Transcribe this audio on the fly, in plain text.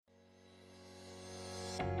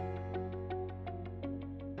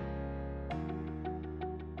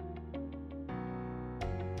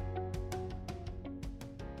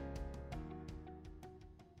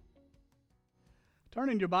Turn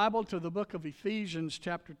in your Bible to the book of Ephesians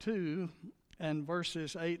chapter 2 and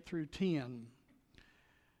verses 8 through 10.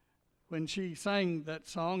 When she sang that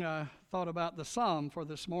song, I thought about the psalm for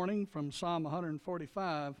this morning from Psalm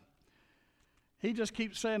 145. He just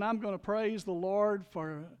keeps saying, I'm going to praise the Lord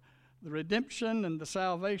for the redemption and the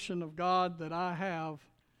salvation of God that I have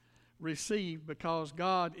received because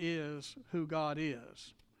God is who God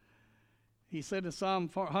is. He said in Psalm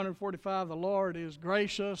 145, the Lord is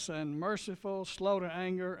gracious and merciful, slow to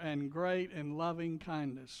anger, and great in loving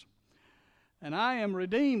kindness. And I am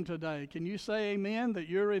redeemed today. Can you say amen that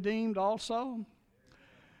you're redeemed also?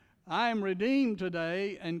 I am redeemed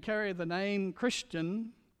today and carry the name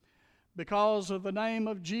Christian because of the name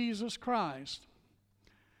of Jesus Christ.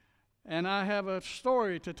 And I have a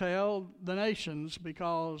story to tell the nations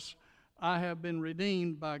because I have been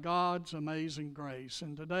redeemed by God's amazing grace.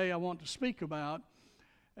 And today I want to speak about,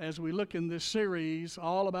 as we look in this series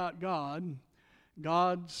all about God,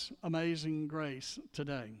 God's amazing grace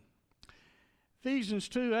today. Ephesians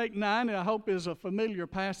 2, 8, 9, I hope is a familiar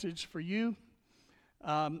passage for you.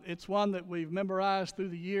 It's one that we've memorized through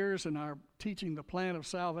the years in our teaching the plan of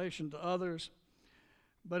salvation to others.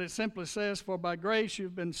 But it simply says, for by grace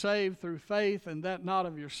you've been saved through faith, and that not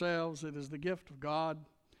of yourselves, it is the gift of God,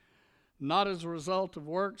 not as a result of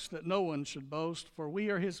works, that no one should boast. For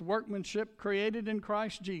we are his workmanship, created in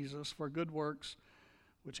Christ Jesus for good works,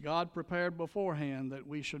 which God prepared beforehand that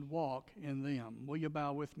we should walk in them. Will you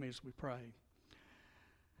bow with me as we pray?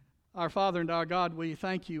 Our Father and our God, we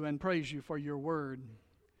thank you and praise you for your word.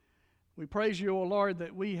 We praise you, O Lord,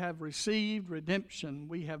 that we have received redemption.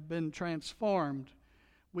 We have been transformed.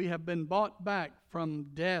 We have been bought back from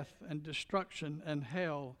death and destruction and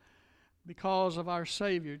hell because of our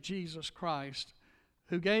Savior, Jesus Christ,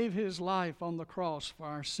 who gave his life on the cross for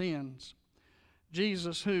our sins.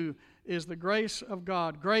 Jesus, who is the grace of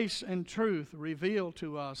God, grace and truth revealed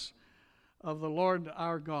to us of the Lord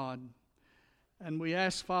our God. And we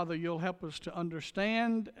ask, Father, you'll help us to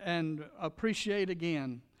understand and appreciate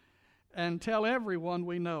again and tell everyone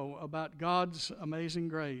we know about God's amazing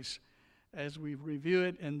grace as we review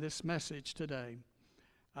it in this message today.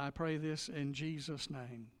 I pray this in Jesus'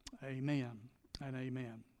 name. Amen and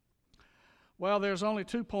amen. Well, there's only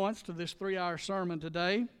 2 points to this 3-hour sermon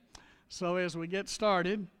today. So as we get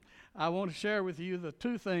started, I want to share with you the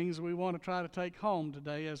 2 things we want to try to take home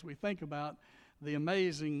today as we think about the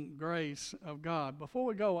amazing grace of God. Before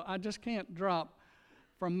we go, I just can't drop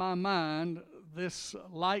from my mind this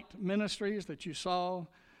Light Ministries that you saw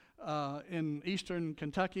in eastern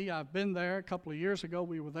Kentucky. I've been there a couple of years ago.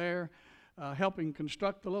 We were there helping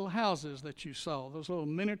construct the little houses that you saw, those little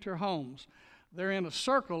miniature homes. They're in a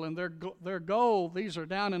circle, and their goal, these are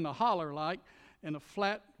down in the holler like, in a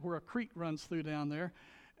flat where a creek runs through down there,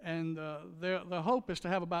 and the hope is to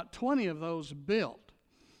have about 20 of those built.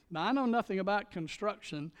 Now, I know nothing about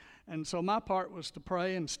construction, and so my part was to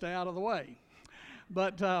pray and stay out of the way.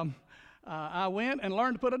 But I went and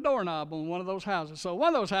learned to put a doorknob on one of those houses. So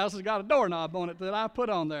one of those houses got a doorknob on it that I put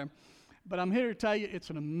on there. But I'm here to tell you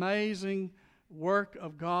it's an amazing work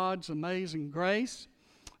of God's amazing grace,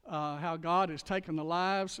 how God has taken the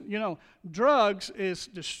lives. You know, drugs is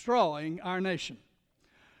destroying our nation.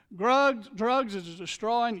 Drugs is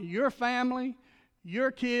destroying your family,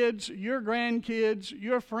 your kids, your grandkids,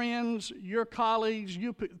 your friends, your colleagues,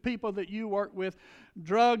 people that you work with.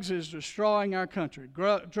 Drugs is destroying our country.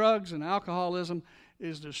 Drugs and alcoholism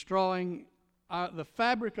is destroying the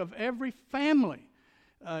fabric of every family.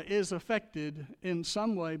 Is affected in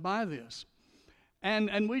some way by this.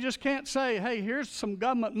 And we just can't say, hey, here's some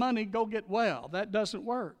government money, go get well. That doesn't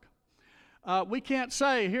work. We can't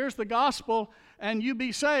say, here's the gospel and you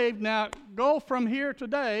be saved. Now go from here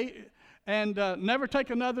today and never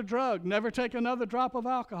take another drug, never take another drop of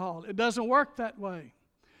alcohol. It doesn't work that way.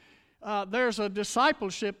 There's a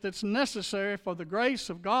discipleship that's necessary for the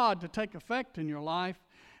grace of God to take effect in your life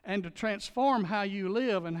and to transform how you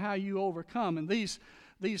live and how you overcome. And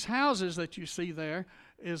these houses that you see there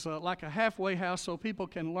is like a halfway house so people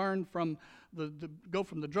can learn from go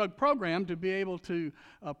from the drug program to be able to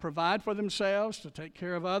provide for themselves, to take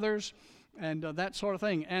care of others, and that sort of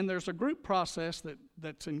thing. And there's a group process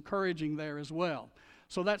that's encouraging there as well.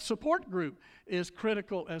 So that support group is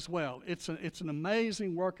critical as well. It's an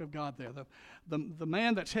amazing work of God there. The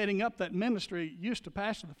man that's heading up that ministry used to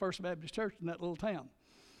pastor the First Baptist Church in that little town.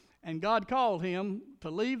 And God called him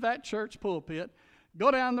to leave that church pulpit,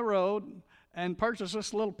 go down the road and purchase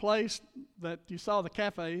this little place that you saw, the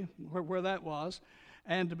cafe, where that was,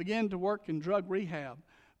 and to begin to work in drug rehab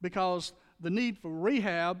because the need for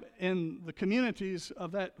rehab in the communities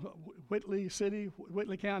of that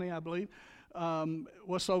Whitley County, I believe,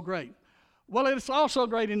 was so great. Well, it's also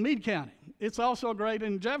great in Meade County. It's also great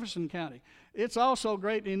in Jefferson County. It's also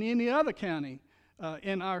great in any other county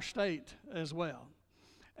in our state as well.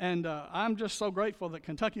 And I'm just so grateful that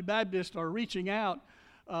Kentucky Baptists are reaching out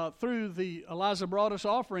through the Eliza Broadus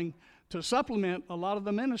offering to supplement a lot of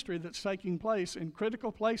the ministry that's taking place in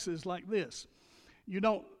critical places like this. You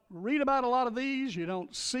don't read about a lot of these, you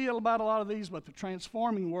don't see about a lot of these, but the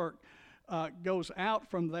transforming work goes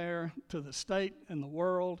out from there to the state and the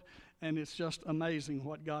world, and it's just amazing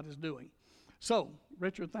what God is doing. So,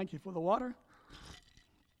 Richard, thank you for the water.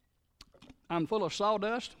 I'm full of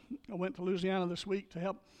sawdust. I went to Louisiana this week to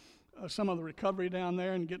help some of the recovery down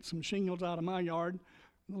there and get some shingles out of my yard.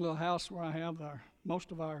 The little house where I have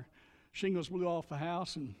most of our shingles blew off the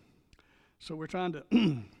house, and so we're trying to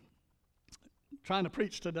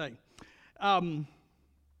preach today.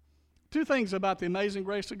 Two things about the amazing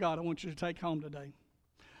grace of God I want you to take home today.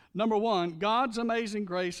 Number one, God's amazing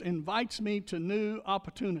grace invites me to new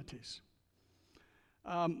opportunities.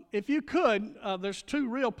 If you could, there's two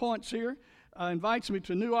real points here. Invites me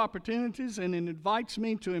to new opportunities, and it invites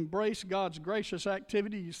me to embrace God's gracious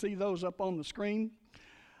activity. You see those up on the screen.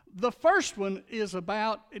 The first one is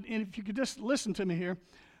about, and if you could just listen to me here,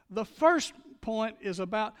 the first point is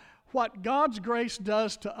about what God's grace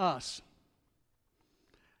does to us.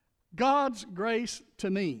 God's grace to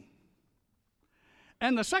me.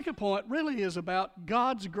 And the second point really is about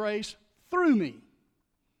God's grace through me.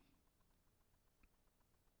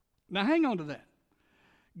 Now hang on to that.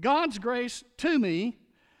 God's grace to me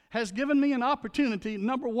has given me an opportunity,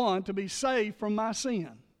 number one, to be saved from my sin.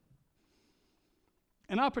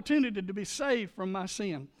 An opportunity to be saved from my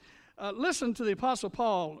sin. Listen to the Apostle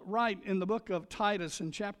Paul write in the book of Titus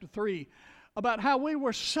in chapter 3 about how we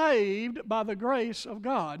were saved by the grace of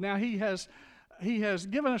God. Now he has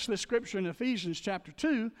given us this scripture in Ephesians chapter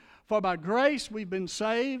 2, for by grace we've been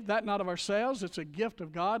saved, that not of ourselves, it's a gift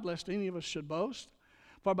of God, lest any of us should boast.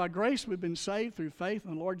 For by grace we've been saved through faith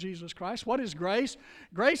in the Lord Jesus Christ. What is grace?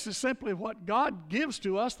 Grace is simply what God gives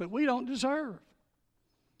to us that we don't deserve.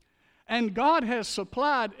 And God has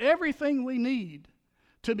supplied everything we need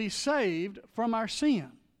to be saved from our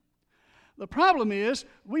sin. The problem is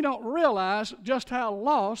we don't realize just how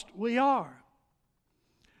lost we are.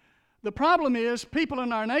 The problem is people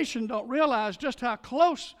in our nation don't realize just how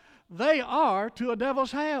close they are to a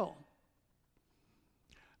devil's hell.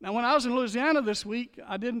 Now, when I was in Louisiana this week,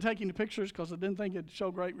 I didn't take any pictures because I didn't think it'd show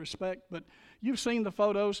great respect, but you've seen the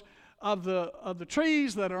photos of the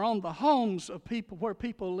trees that are on the homes of people where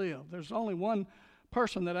people live. There's only one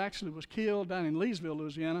person that actually was killed down in Leesville,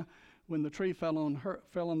 Louisiana, when the tree fell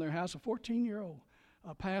on their house. A 14-year-old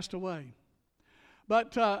passed away.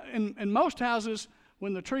 But in most houses,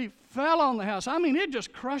 when the tree fell on the house, I mean, it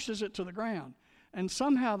just crushes it to the ground, and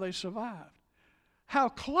somehow they survived. How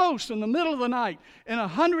close in the middle of the night in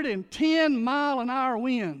 110-mile-an-hour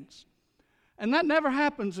winds. And that never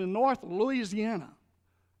happens in North Louisiana.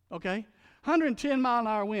 Okay?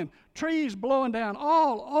 110-mile-an-hour wind. Trees blowing down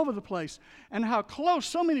all over the place. And how close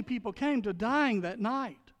so many people came to dying that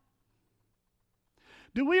night.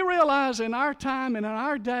 Do we realize in our time and in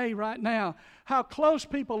our day right now how close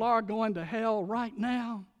people are going to hell right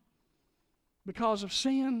now because of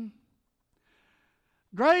sin?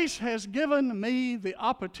 Grace has given me the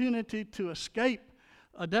opportunity to escape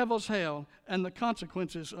a devil's hell and the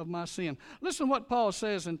consequences of my sin. Listen to what Paul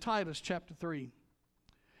says in Titus chapter 3.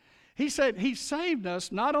 He said, He saved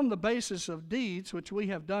us not on the basis of deeds which we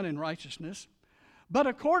have done in righteousness, but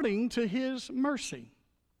according to His mercy,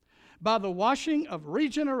 by the washing of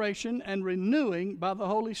regeneration and renewing by the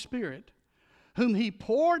Holy Spirit, whom He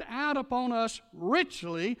poured out upon us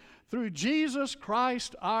richly through Jesus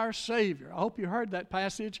Christ our Savior. I hope you heard that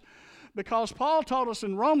passage, because Paul taught us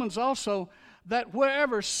in Romans also that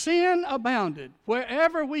wherever sin abounded,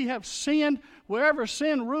 wherever we have sinned, wherever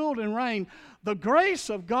sin ruled and reigned, the grace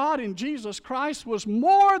of God in Jesus Christ was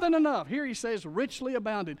more than enough. Here he says richly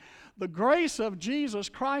abounded. The grace of Jesus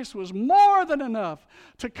Christ was more than enough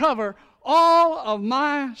to cover all of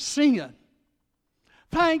my sin.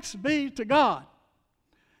 Thanks be to God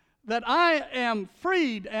that I am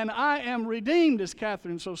freed and I am redeemed, as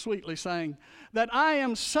Catherine so sweetly sang, that I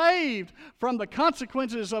am saved from the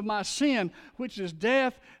consequences of my sin, which is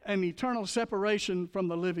death and eternal separation from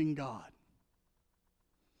the living God.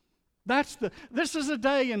 This is a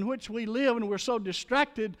day in which we live, and we're so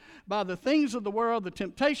distracted by the things of the world, the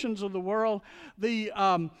temptations of the world, the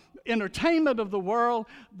entertainment of the world,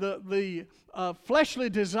 the fleshly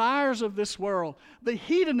desires of this world, the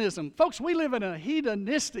hedonism. Folks, we live in a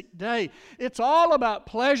hedonistic day. It's all about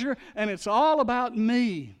pleasure, and it's all about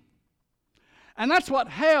me. And that's what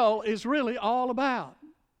hell is really all about.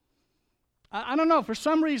 I don't know, for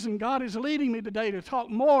some reason God is leading me today to talk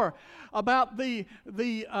more about the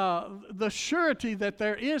surety that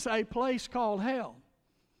there is a place called hell.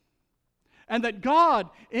 And that God,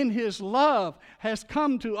 in His love, has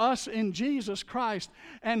come to us in Jesus Christ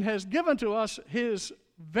and has given to us His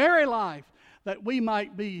very life that we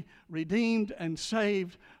might be redeemed and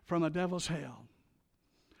saved from a devil's hell.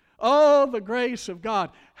 Oh, the grace of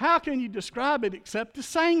God. How can you describe it except to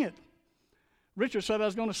sing it? Richard said I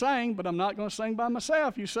was going to sing, but I'm not going to sing by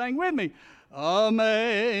myself. You sang with me.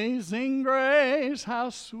 Amazing grace, how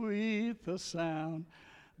sweet the sound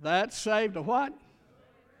that saved a what?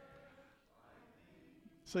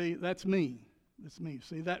 See, that's me. That's me.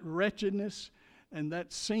 See, that wretchedness and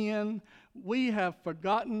that sin, we have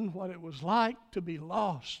forgotten what it was like to be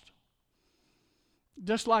lost.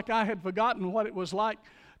 Just like I had forgotten what it was like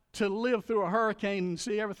to live through a hurricane and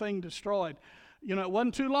see everything destroyed. You know, it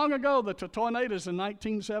wasn't too long ago that the tornadoes in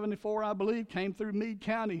 1974, I believe, came through Meade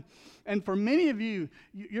County. And for many of you,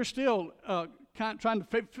 you're still trying to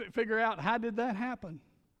figure out how did that happen.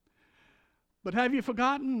 But have you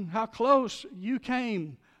forgotten how close you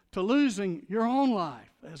came to losing your own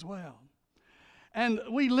life as well? And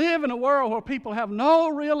we live in a world where people have no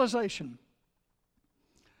realization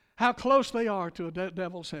how close they are to a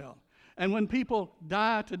devil's hell. And when people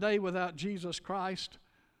die today without Jesus Christ,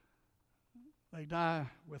 they die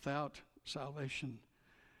without salvation.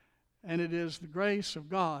 And it is the grace of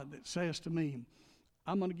God that says to me,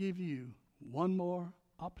 I'm going to give you one more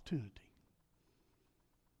opportunity.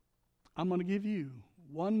 I'm going to give you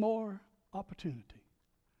one more opportunity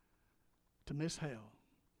to miss hell.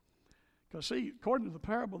 Because see, according to the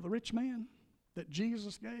parable of the rich man that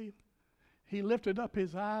Jesus gave, he lifted up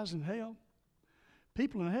his eyes in hell.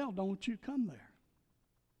 People in hell don't want you to come there.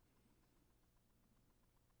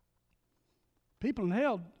 People in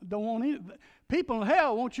hell don't want any. People in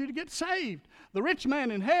hell want you to get saved. The rich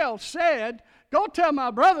man in hell said, go tell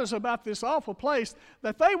my brothers about this awful place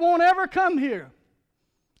that they won't ever come here.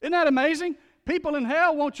 Isn't that amazing? People in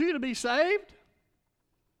hell want you to be saved.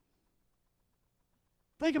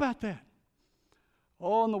 Think about that.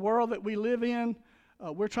 Oh, in the world that we live in,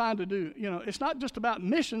 we're trying to do, it's not just about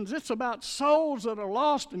missions, it's about souls that are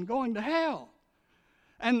lost and going to hell.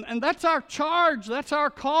 And that's our charge, that's our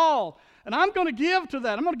call. And I'm going to give to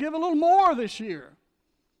that. I'm going to give a little more this year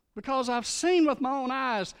because I've seen with my own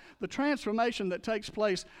eyes the transformation that takes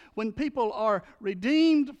place when people are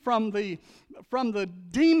redeemed from the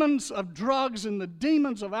demons of drugs and the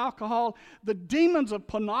demons of alcohol, the demons of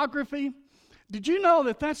pornography. Did you know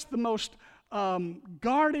that that's the most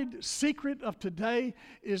guarded secret of today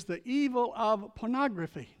is the evil of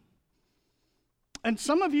pornography? And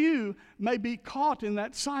some of you may be caught in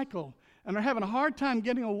that cycle and are having a hard time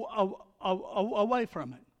getting away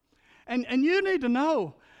from it. And you need to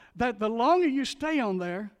know that the longer you stay on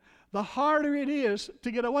there, the harder it is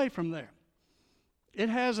to get away from there. It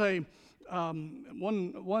has a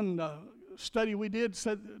one study we did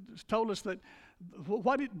told us that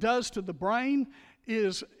what it does to the brain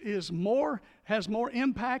has more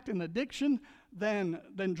impact and addiction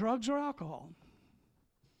than drugs or alcohol.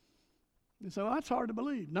 And so that's hard to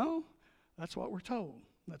believe. No, that's what we're told.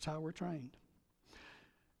 That's how we're trained.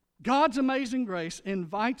 God's amazing grace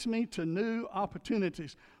invites me to new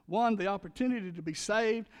opportunities. One, the opportunity to be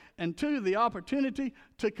saved, and two, the opportunity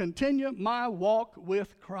to continue my walk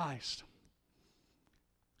with Christ.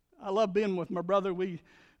 I love being with my brother. We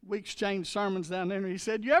exchanged sermons down there, and he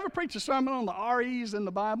said, you ever preach a sermon on the REs in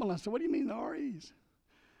the Bible? And I said, what do you mean the REs?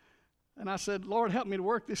 And I said, Lord, help me to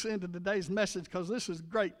work this into today's message because this is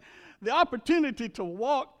great. The opportunity to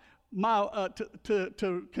walk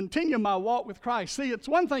to continue my walk with Christ. See, it's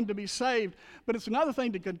one thing to be saved, but it's another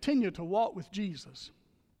thing to continue to walk with Jesus.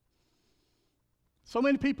 So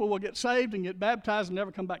many people will get saved and get baptized and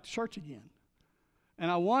never come back to church again. And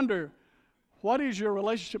I wonder, what is your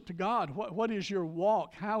relationship to God? What is your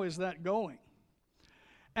walk? How is that going?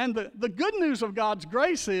 And the good news of God's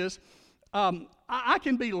grace is I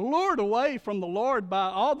can be lured away from the Lord by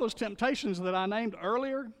all those temptations that I named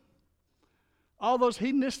earlier. All those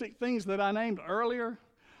hedonistic things that I named earlier,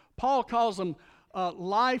 Paul calls them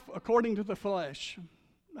life according to the flesh.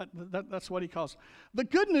 That's what he calls it. The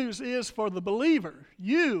good news is for the believer,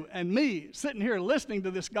 you and me, sitting here listening to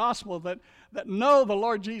this gospel that know the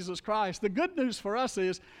Lord Jesus Christ. The good news for us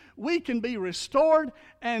is we can be restored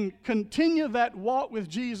and continue that walk with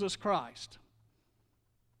Jesus Christ.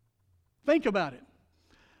 Think about it.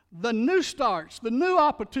 The new starts, the new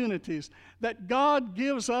opportunities that God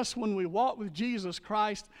gives us when we walk with Jesus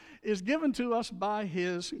Christ is given to us by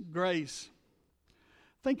His grace.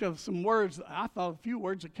 think of some words. I thought a few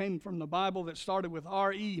words that came from the Bible that started with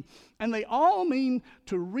R-E, and they all mean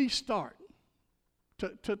to restart,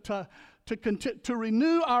 to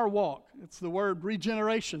renew our walk. It's the word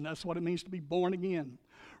regeneration. That's what it means to be born again.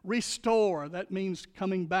 Restore, that means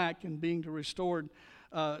coming back and being restored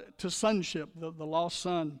to sonship, the lost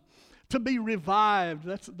son. To be revived,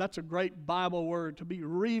 that's a great Bible word, to be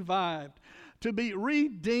revived. To be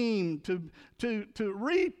redeemed, to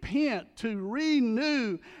repent, to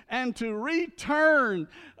renew, and to return.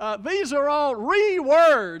 These are all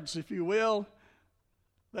words, if you will,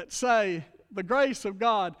 that say the grace of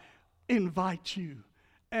God invites you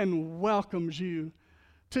and welcomes you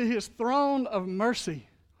to his throne of mercy.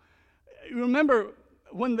 You remember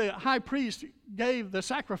when the high priest gave the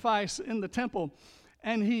sacrifice in the temple,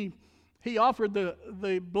 and he offered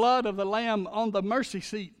the blood of the lamb on the mercy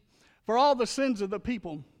seat for all the sins of the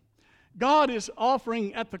people. God is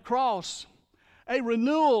offering at the cross a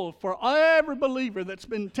renewal for every believer that's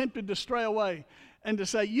been tempted to stray away, and to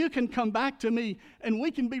say, you can come back to me and we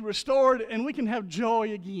can be restored and we can have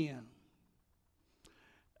joy again.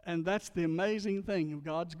 And that's the amazing thing of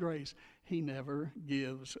God's grace. He never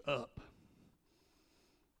gives up.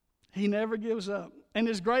 He never gives up. And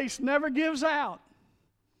his grace never gives out.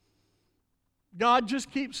 God just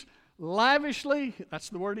keeps lavishly, that's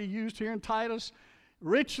the word he used here in Titus,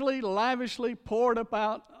 richly, lavishly poured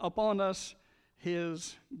upon us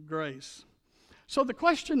his grace. So the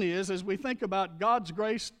question is, as we think about God's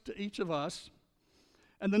grace to each of us,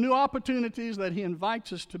 and the new opportunities that he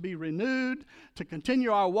invites us to be renewed, to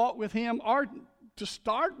continue our walk with him, or to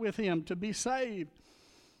start with him, to be saved,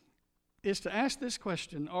 is to ask this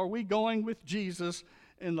question: are we going with Jesus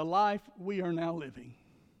in the life we are now living?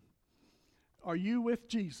 Are you with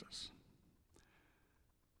Jesus?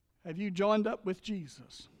 Have you joined up with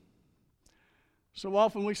Jesus? So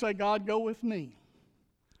often we say, God, go with me.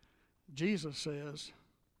 Jesus says,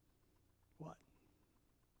 what?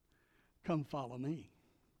 Come follow me.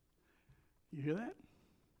 You hear that?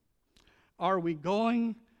 Are we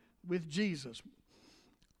going with Jesus?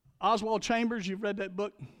 Oswald Chambers, you've read that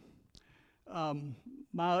book,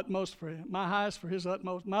 My Highest for His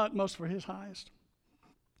Utmost, My Utmost for His Highest.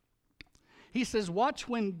 He says, watch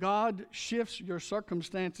when God shifts your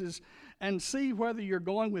circumstances and see whether you're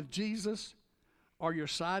going with Jesus or you're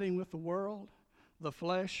siding with the world, the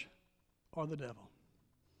flesh, or the devil.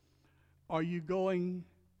 Are you going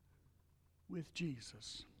with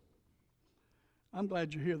Jesus? I'm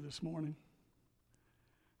glad you're here this morning.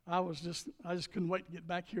 I just couldn't wait to get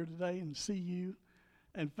back here today and see you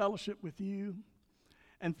and fellowship with you.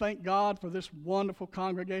 And thank God for this wonderful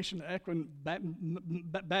congregation, Ekron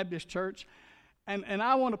Baptist Church. And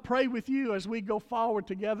I want to pray with you as we go forward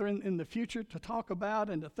together in the future to talk about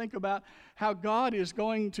and to think about how God is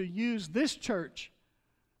going to use this church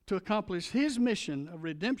to accomplish his mission of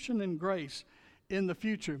redemption and grace in the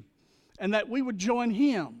future. And that we would join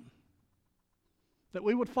him, that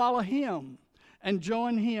we would follow him and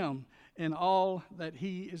join him in all that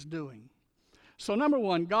he is doing. So number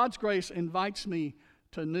one, God's grace invites me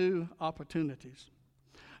to new opportunities.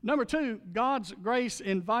 Number two, God's grace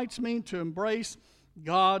invites me to embrace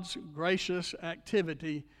God's gracious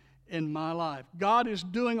activity in my life. God is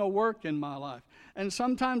doing a work in my life, and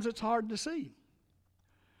sometimes it's hard to see.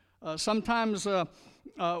 Sometimes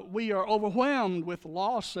we are overwhelmed with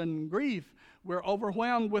loss and grief. We're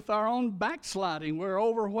overwhelmed with our own backsliding. We're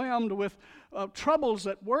overwhelmed with troubles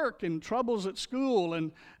at work and troubles at school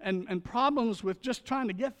and problems with just trying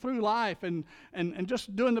to get through life and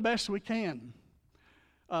just doing the best we can.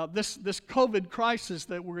 This COVID crisis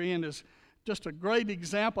that we're in is just a great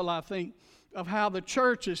example, I think, of how the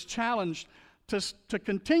church is challenged to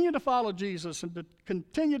continue to follow Jesus and to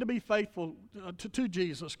continue to be faithful to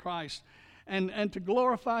Jesus Christ and to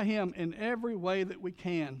glorify him in every way that we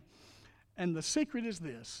can. And the secret is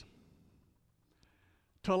this: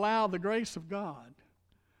 to allow the grace of God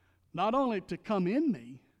not only to come in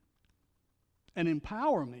me and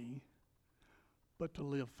empower me, but to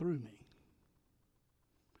live through me.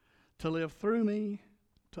 To live through me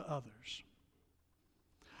to others.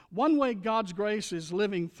 One way God's grace is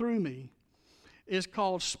living through me is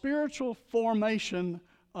called spiritual formation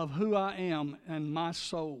of who I am and my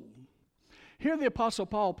soul. Here the Apostle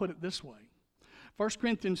Paul put it this way. 1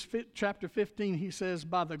 Corinthians chapter 15, he says,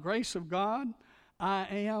 by the grace of God, I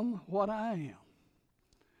am what I am.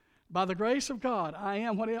 By the grace of God, I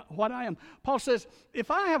am what I am. Paul says,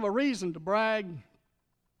 if I have a reason to brag,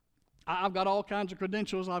 I've got all kinds of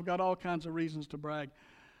credentials, I've got all kinds of reasons to brag.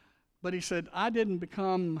 But he said, I didn't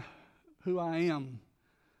become who I am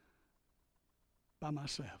by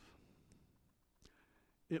myself.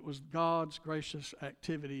 It was God's gracious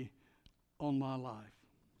activity on my life.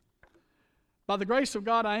 By the grace of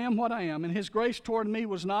God, I am what I am, and His grace toward me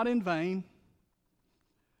was not in vain.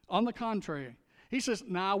 On the contrary, He says,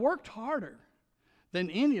 now I worked harder than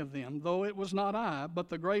any of them, though it was not I, but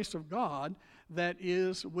the grace of God that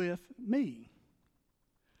is with me.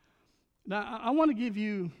 Now, I want to give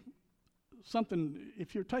you something.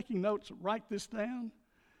 If you're taking notes, write this down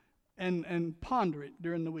and ponder it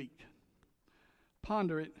during the week.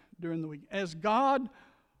 Ponder it during the week. As God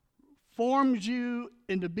forms you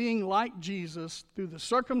into being like Jesus through the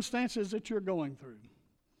circumstances that you're going through.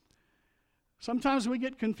 Sometimes we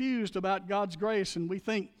get confused about God's grace, and we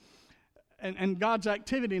think, and God's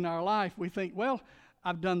activity in our life, we think, well,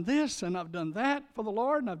 I've done this and I've done that for the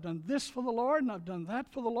Lord, and I've done this for the Lord, and I've done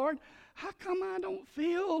that for the Lord. How come I don't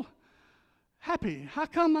feel happy? How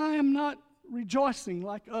come I am not rejoicing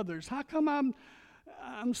like others? How come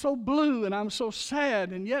I'm so blue and I'm so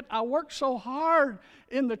sad, and yet I work so hard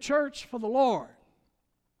in the church for the Lord?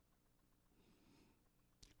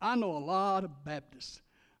 I know a lot of Baptists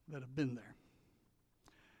that have been there.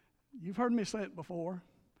 You've heard me say it before.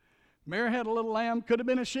 Mary had a little lamb, could have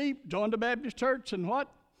been a sheep, joined a Baptist church, and what?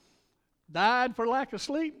 Died for lack of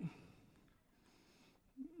sleep.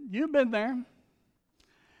 You've been there.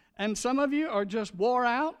 And some of you are just wore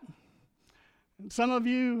out. And some of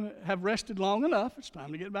you have rested long enough. It's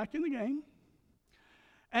time to get back in the game.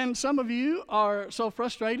 And some of you are so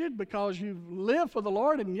frustrated because you've lived for the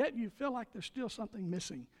Lord, and yet you feel like there's still something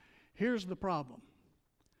missing. Here's the problem.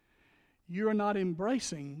 You're not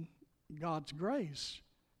embracing God's grace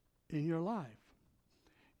in your life.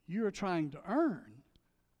 You're trying to earn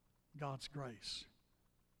God's grace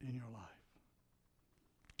in your life.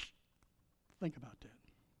 Think about that.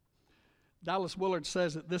 Dallas Willard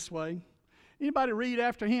says it this way. Anybody read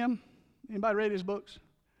after him? Anybody read his books?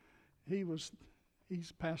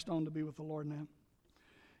 He's passed on to be with the Lord now.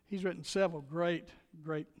 He's written several great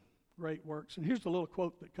works. And here's the little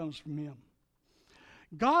quote that comes from him.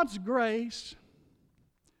 God's grace,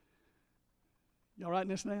 y'all writing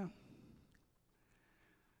this down?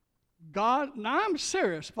 Now I'm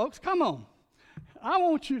serious, folks, come on. I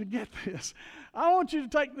want you to get this. I want you to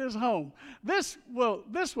take this home. This will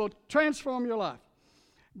transform your life.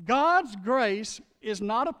 God's grace is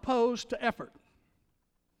not opposed to effort.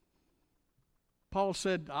 Paul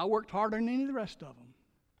said, I worked harder than any of the rest of them.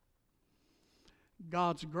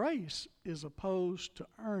 God's grace is opposed to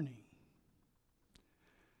earning.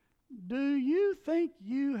 Do you think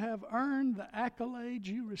you have earned the accolades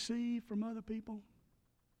you receive from other people?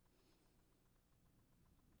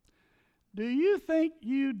 Do you think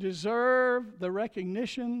you deserve the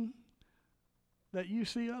recognition that you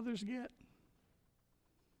see others get?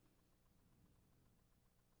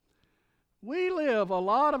 We live a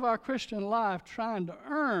lot of our Christian life trying to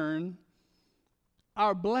earn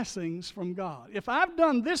our blessings from God. If I've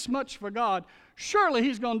done this much for God, surely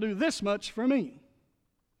He's going to do this much for me.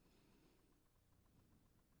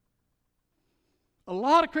 A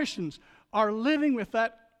lot of Christians are living with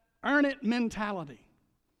that earn it mentality.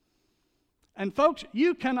 And folks,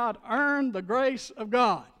 you cannot earn the grace of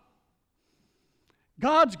God.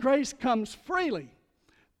 God's grace comes freely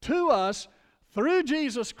to us through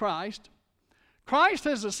Jesus Christ. Christ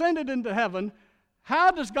has ascended into heaven.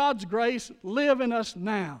 How does God's grace live in us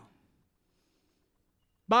now?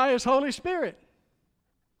 By His Holy Spirit.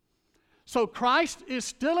 So Christ is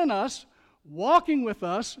still in us, walking with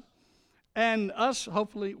us, and us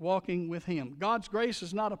hopefully walking with Him. God's grace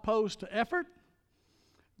is not opposed to effort.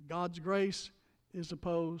 God's grace is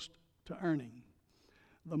opposed to earning.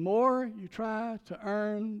 The more you try to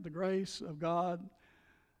earn the grace of God,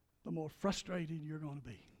 the more frustrated you're going to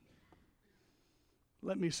be.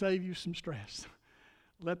 Let me save you some stress.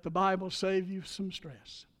 Let the Bible save you some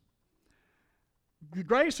stress. The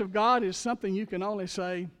grace of God is something you can only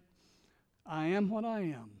say, I am what I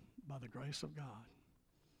am by the grace of God.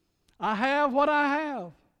 I have what I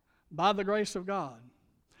have by the grace of God.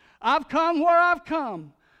 I've come where I've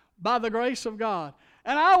come by the grace of God.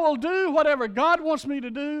 And I will do whatever God wants me to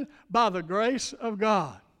do by the grace of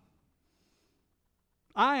God.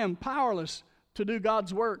 I am powerless to do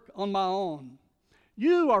God's work on my own.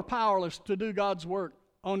 You are powerless to do God's work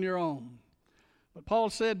on your own. But Paul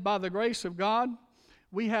said, by the grace of God,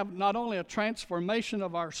 we have not only a transformation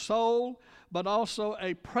of our soul, but also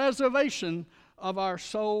a preservation of our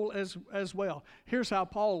soul as well. Here's how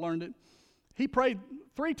Paul learned it. He prayed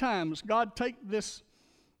 3 times, God, take this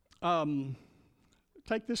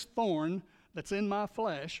thorn that's in my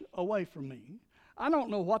flesh away from me. I don't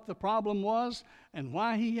know what the problem was and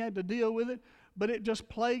why he had to deal with it, but it just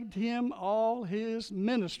plagued him all his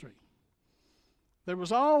ministry. There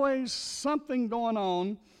was always something going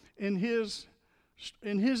on in his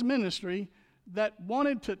ministry that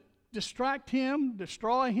wanted to distract him,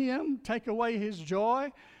 destroy him, take away his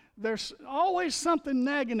joy. There's always something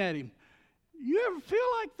nagging at him. You ever feel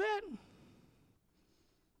like that?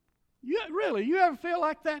 You ever feel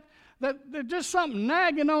like that? That there's just something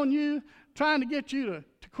nagging on you, trying to get you to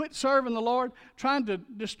quit serving the Lord, trying to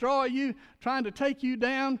destroy you, trying to take you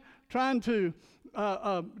down, trying to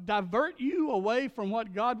divert you away from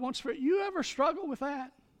what God wants for you. You ever struggle with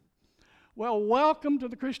that? Well, welcome to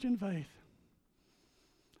the Christian faith.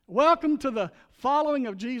 Welcome to the following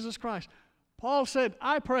of Jesus Christ. Paul said,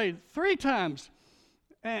 I prayed 3 times.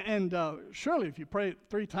 And surely if you prayed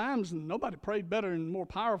 3 times and nobody prayed better and more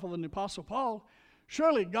powerful than the Apostle Paul,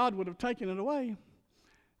 surely God would have taken it away.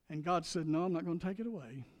 And God said, no, I'm not going to take it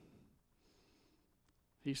away.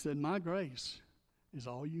 He said, my grace is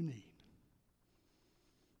all you need.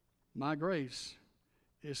 My grace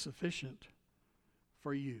is sufficient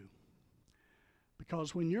for you.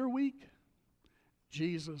 Because when you're weak,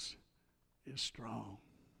 Jesus is strong.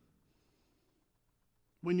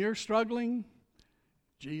 When you're struggling,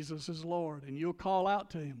 Jesus is Lord, and you'll call out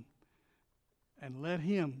to him and let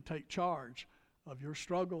him take charge of your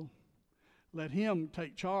struggle. Let him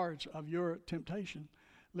take charge of your temptation.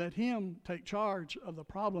 Let him take charge of the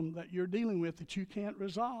problem that you're dealing with that you can't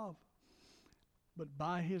resolve. But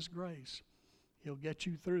by his grace, he'll get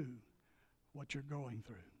you through what you're going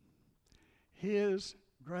through. His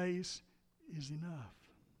grace is enough,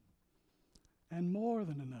 and more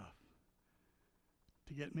than enough,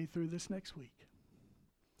 to get me through this next week,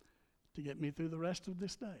 to get me through the rest of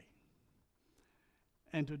this day,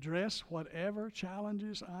 and to address whatever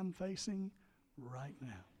challenges I'm facing right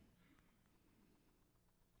now.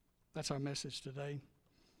 That's our message today.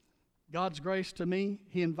 God's grace to me,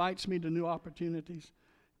 he invites me to new opportunities.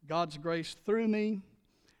 God's grace through me,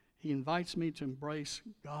 he invites me to embrace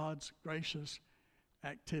God's gracious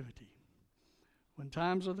activity. When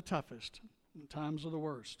times are the toughest, when times are the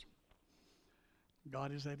worst,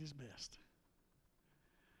 God is at his best.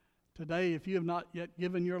 Today, if you have not yet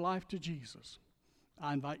given your life to Jesus,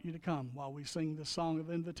 I invite you to come while we sing this song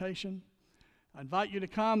of invitation. I invite you to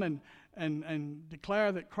come and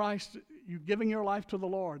declare that Christ, you're giving your life to the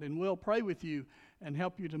Lord, and we'll pray with you and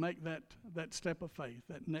help you to make that step of faith,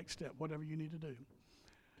 that next step, whatever you need to do.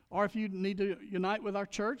 Or if you need to unite with our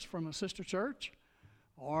church from a sister church,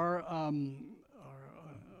 or a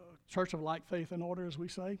church of like faith and order, as we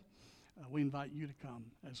say, we invite you to come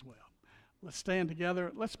as well. Let's stand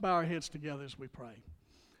together. Let's bow our heads together as we pray.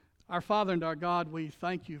 Our Father and our God, we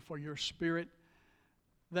thank you for your Spirit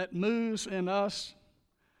that moves in us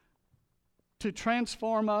to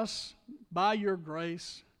transform us by your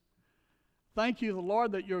grace. Thank you, the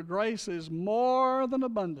Lord, that your grace is more than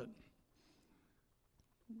abundant,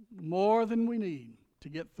 more than we need to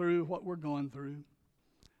get through what we're going through,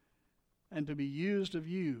 and to be used of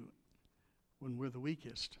you when we're the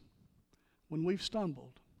weakest, when we've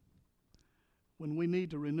stumbled, when we need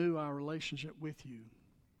to renew our relationship with you.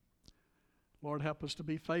 Lord, help us to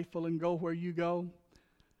be faithful and go where you go,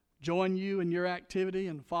 join you in your activity,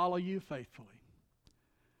 and follow you faithfully.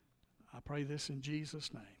 I pray this in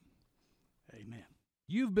Jesus' name. Amen.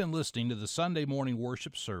 You've been listening to the Sunday morning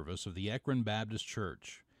worship service of the Ekron Baptist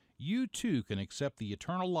Church. You too can accept the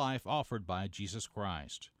eternal life offered by Jesus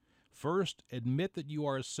Christ. First, admit that you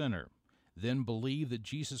are a sinner. Then believe that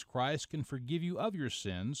Jesus Christ can forgive you of your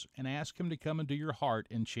sins and ask him to come into your heart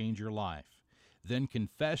and change your life. Then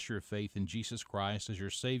confess your faith in Jesus Christ as your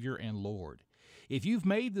Savior and Lord. If you've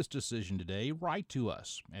made this decision today, write to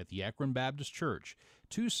us at the Ekron Baptist Church,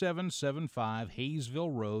 2775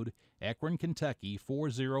 Hayesville Road, Ekron, Kentucky,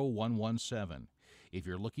 40117. If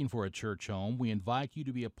you're looking for a church home, we invite you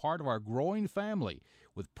to be a part of our growing family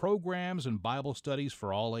with programs and Bible studies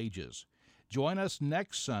for all ages. Join us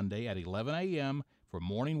next Sunday at 11 a.m. for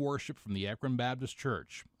morning worship from the Ekron Baptist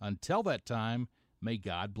Church. Until that time, may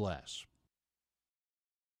God bless.